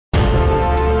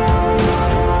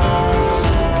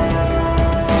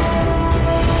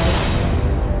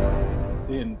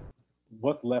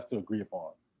what's left to agree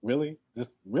upon? Really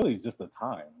just the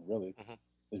time, really.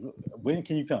 When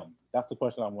can you come? That's the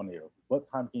question I want to hear. What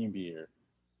time can you be here?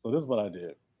 So this is what I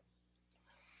did.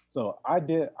 So I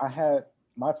had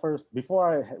my first, before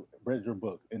I had read your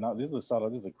book, and this is a shout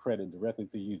out, this is a credit directly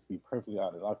to you, to be perfectly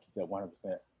honest. I'll keep that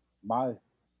 100%. My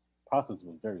process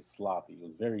was very sloppy. It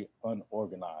was very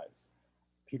unorganized.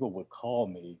 People would call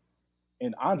me,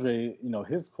 and Andre,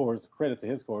 his course, credit to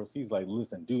his course, he's like,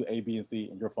 listen, do A, B, and C,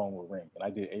 and your phone will ring. And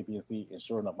I did A, B, and C, and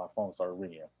sure enough, my phone started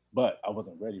ringing. But I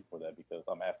wasn't ready for that because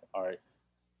I'm asking, all right,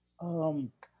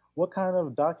 what kind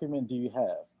of document do you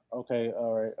have? Okay,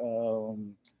 all right.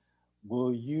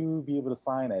 Will you be able to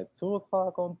sign at 2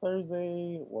 o'clock on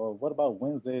Thursday? Well, what about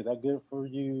Wednesday? Is that good for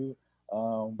you?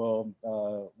 Will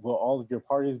all of your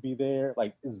parties be there?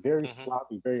 Like, it's very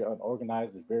sloppy, very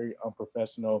unorganized, it's very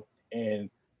unprofessional. And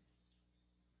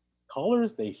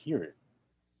callers, they hear it.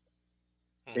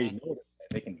 They notice that.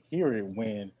 They can hear it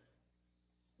when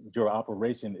your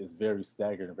operation is very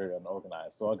staggered and very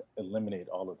unorganized. So I eliminate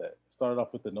all of that. Started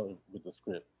off with the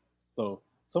script. So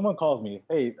someone calls me,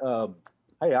 hey,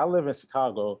 I live in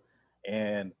Chicago,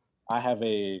 and I have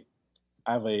a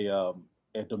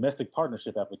domestic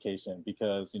partnership application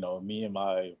because me and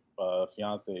my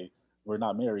fiance, we're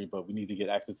not married, but we need to get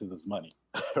access to this money,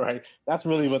 right? That's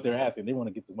really what they're asking. They want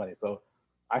to get the money. So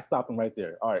I stopped them right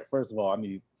there. All right, first of all, I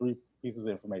need 3 pieces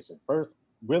of information. First,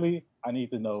 really, I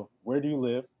need to know, where do you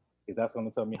live? Because that's going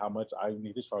to tell me how much I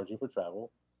need to charge you for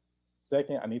travel.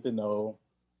 Second, I need to know,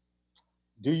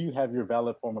 do you have your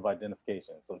valid form of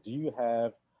identification? So do you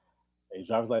have a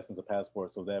driver's license, a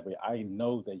passport, so that way I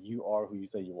know that you are who you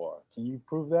say you are? Can you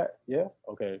prove that? Yeah?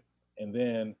 Okay. And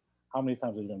then how many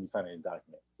times are you going to be signing a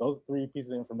document? Those 3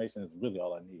 pieces of information is really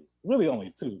all I need. Really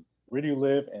only 2. Where do you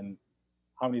live and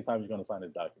how many times you're going to sign a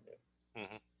document?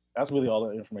 That's really all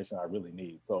the information I really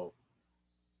need. So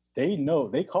they know,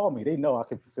 they call me, they know I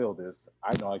can fulfill this.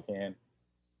 I know I can.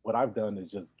 What I've done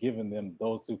is just given them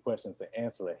those 2 questions to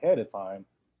answer ahead of time.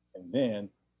 And then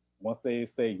once they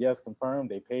say yes, confirm,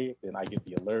 they pay, then I get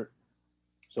the alert,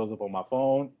 shows up on my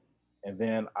phone, and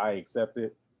then I accept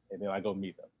it, and then I go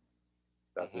meet them.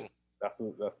 That's it. That's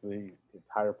the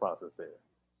entire process there.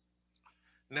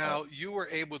 Now, you were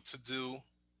able to do,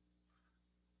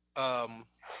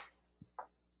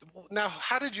 now,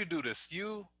 how did you do this?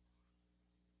 You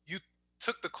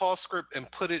took the call script and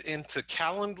put it into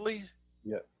Calendly?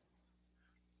 Yes.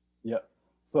 Yep.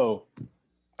 So,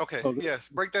 okay. Yes.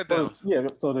 Break that down. Yeah.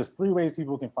 So there's 3 ways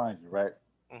people can find you, right?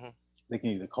 They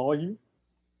can either call you,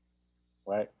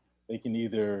 right? They can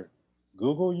either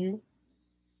Google you,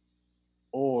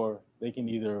 or they can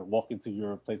either walk into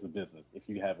your place of business if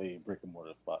you have a brick and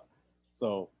mortar spot.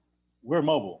 So we're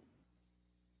mobile.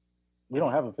 We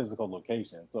don't have a physical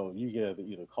location. So you get to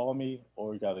either call me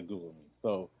or you got to Google me.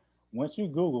 So once you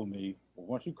Google me, or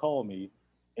once you call me,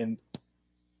 and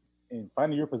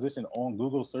finding your position on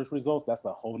Google search results, that's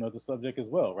a whole nother subject as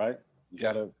well, right? You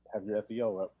got to have your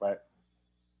SEO up, right?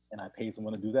 And I paid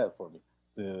someone to do that for me,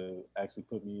 to actually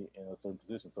put me in a certain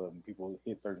position. So when people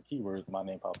hit certain keywords, my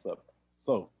name pops up.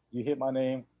 So you hit my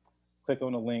name, click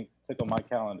on the link, click on my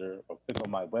calendar, or click on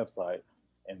my website,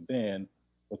 and then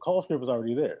the call script is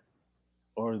already there,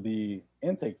 or the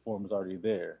intake form is already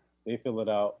there. They fill it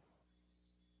out,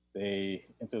 they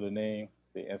enter the name,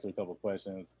 they answer a couple of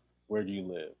questions. Where do you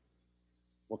live?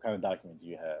 What kind of document do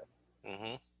you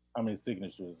have? How many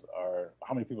signatures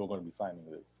how many people are going to be signing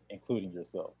this, including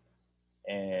yourself?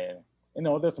 And,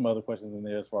 there's some other questions in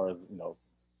there as far as,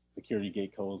 security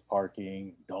gate codes,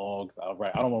 parking, dogs.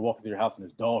 Right. I don't want to walk into your house and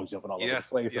there's dogs jumping all over the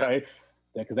place, right?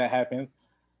 Because that happens.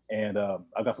 And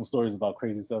I've got some stories about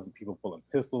crazy stuff and people pulling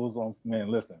pistols on, man,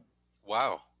 listen.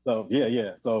 Wow. So,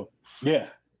 yeah. So, yeah.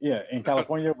 In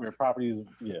California, where properties,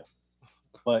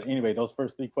 But anyway, those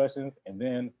first 3 questions, and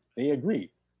then they agree.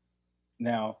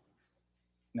 Now,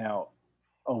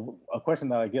 a question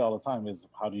that I get all the time is,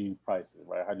 how do you price it,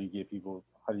 right? How do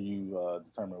you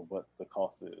determine what the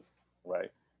cost is,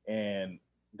 right? And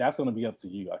that's going to be up to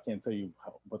you. I can't tell you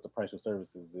what the price of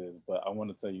services is, but I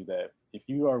want to tell you that if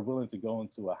you are willing to go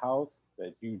into a house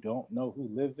that you don't know who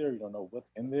lives there, you don't know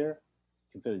what's in there,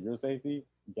 consider your safety.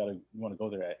 You want to go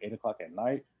there at 8 o'clock at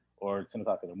night or 10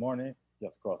 o'clock in the morning. You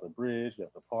have to cross a bridge. You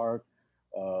have to park.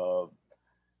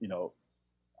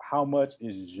 How much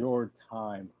is your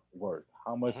time worth?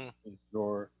 How much is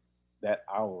that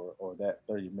hour or that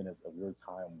 30 minutes of your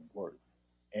time worth?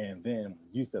 And then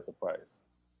you set the price.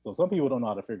 So some people don't know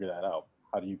how to figure that out.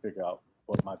 How do you figure out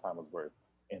what my time is worth?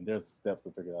 And there's steps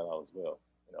to figure that out as well.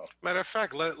 Matter of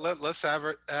fact, let's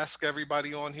ask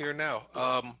everybody on here now.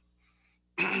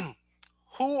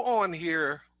 Who on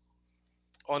here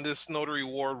on this Notary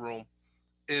War Room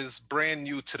is brand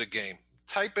new to the game.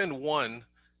 Type in 1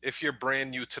 if you're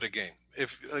brand new to the game.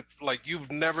 If like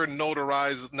you've never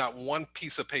notarized not one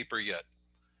piece of paper yet.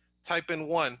 Type in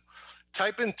 1.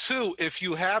 Type in 2 if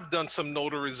you have done some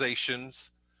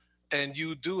notarizations and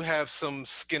you do have some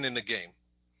skin in the game.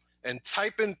 And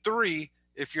type in 3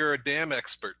 if you're a damn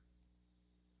expert.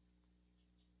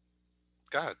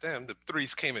 God damn, the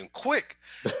 3s came in quick.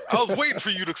 I was waiting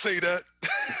for you to say that.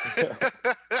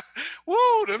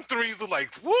 Woo, them 3s are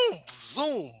like, woo,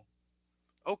 zoom.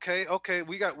 Okay,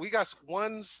 we got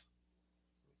 1s.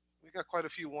 We got quite a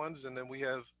few 1s, and then we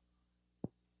have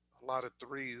a lot of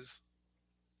 3s,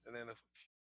 and then